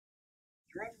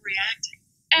You're overreacting.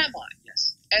 Am I?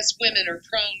 Yes. As women are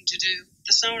prone to do.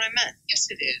 That's not what I meant. Yes,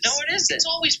 it is. No, it isn't. It's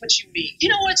always what you mean. You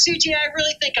know what, Suji? I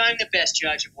really think I'm the best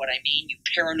judge of what I mean, you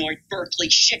paranoid Berkeley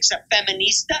shiksa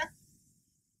feminista.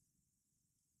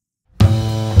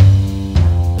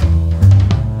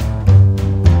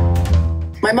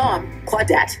 My mom,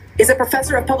 Claudette, is a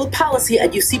professor of public policy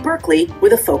at UC Berkeley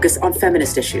with a focus on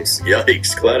feminist issues.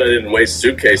 Yikes, glad I didn't waste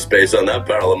suitcase space on that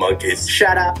barrel of monkeys.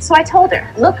 Shut up. So I told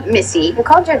her, look, Missy, you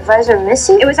called your advisor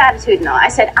Missy? It was attitudinal. I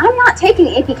said, I'm not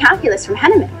taking AP Calculus from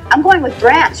Henneman. I'm going with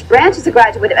Branch. Branch is a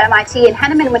graduate of MIT, and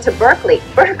Henneman went to Berkeley.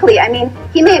 Berkeley, I mean,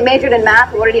 he may have majored in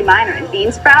math, or what did he minor in?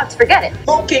 Bean sprouts? Forget it.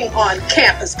 Smoking on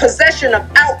campus, possession of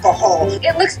alcohol.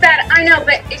 It looks bad, I know,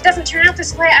 but it doesn't turn out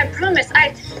this way, I promise.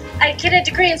 I get a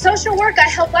degree in social work, I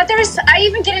help others, I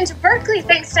even get into Berkeley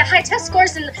thanks to high test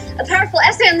scores and a powerful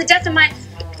essay on the death of my,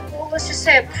 well, let's just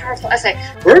say a powerful essay.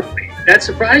 Berkeley? That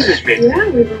surprises me. Yeah,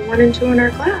 we were 1 and 2 in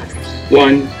our class.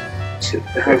 1, 2,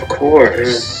 of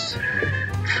course.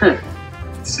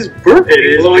 This is Berkeley. It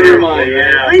is blowing your mind.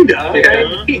 Yeah. Kind of. Yeah.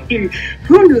 I mean,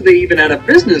 who knew they even had a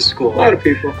business school? A lot of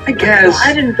people. I guess.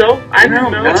 I didn't know. I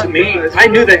didn't know. Not me. I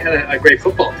knew they had a great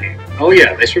football team. Oh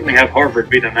yeah, they certainly have Harvard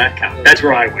beat on that count. That's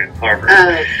where I went, Harvard.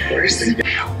 Of course.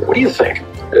 What do you think,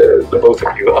 the both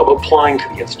of you, of applying to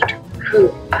the Institute? Who?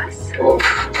 Us? Well,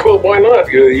 why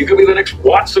not? You could be the next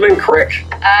Watson and Crick.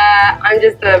 I'm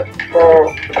just a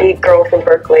geek girl from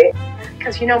Berkeley.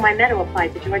 Because, you know, my Meadow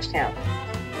applied to Georgetown.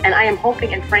 And I am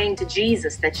hoping and praying to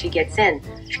Jesus that she gets in.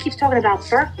 She keeps talking about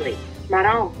Berkeley.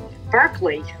 Madame,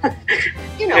 Berkeley.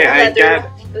 You know,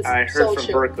 I heard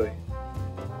from Berkeley.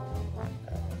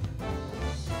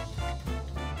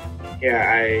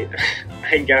 Yeah,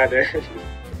 I got it.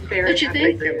 What'd you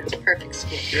think? It was a perfect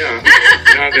school. Yeah,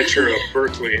 now that you're a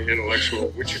Berkeley intellectual,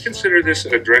 would you consider this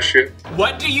a dress shit?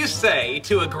 What do you say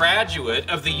to a graduate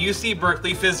of the UC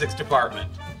Berkeley physics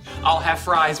department? I'll have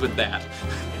fries with that.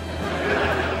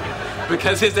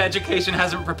 Because his education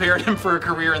hasn't prepared him for a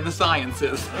career in the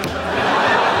sciences.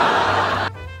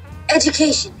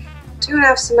 Education.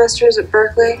 2.5 semesters at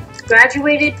Berkeley.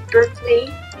 Graduated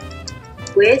Berkeley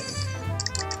with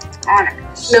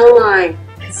honors. No line.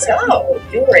 So,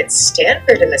 you were at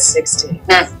Stanford in the 60s.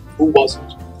 Nah. Who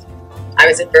wasn't? I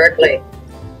was at Berkeley.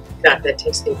 Not that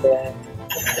takes me back.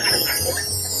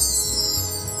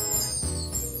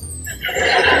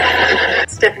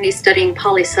 Stephanie's studying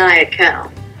poli-sci at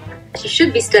Cal. She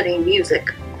should be studying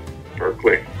music.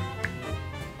 Berkeley,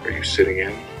 are you sitting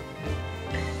in?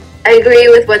 I agree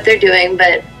with what they're doing,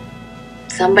 but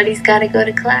somebody's got to go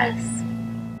to class.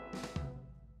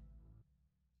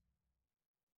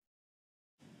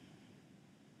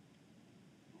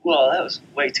 Well, that was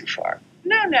way too far.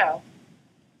 No.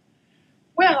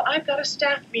 Well, I've got a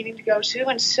staff meeting to go to,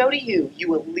 and so do you. You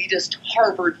elitist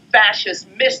Harvard fascist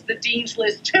missed the dean's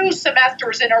list 2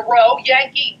 semesters in a row,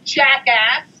 Yankee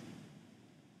jackass.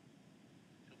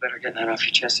 Feel better getting that off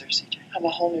your chest there, CJ. I'm a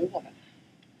whole new woman.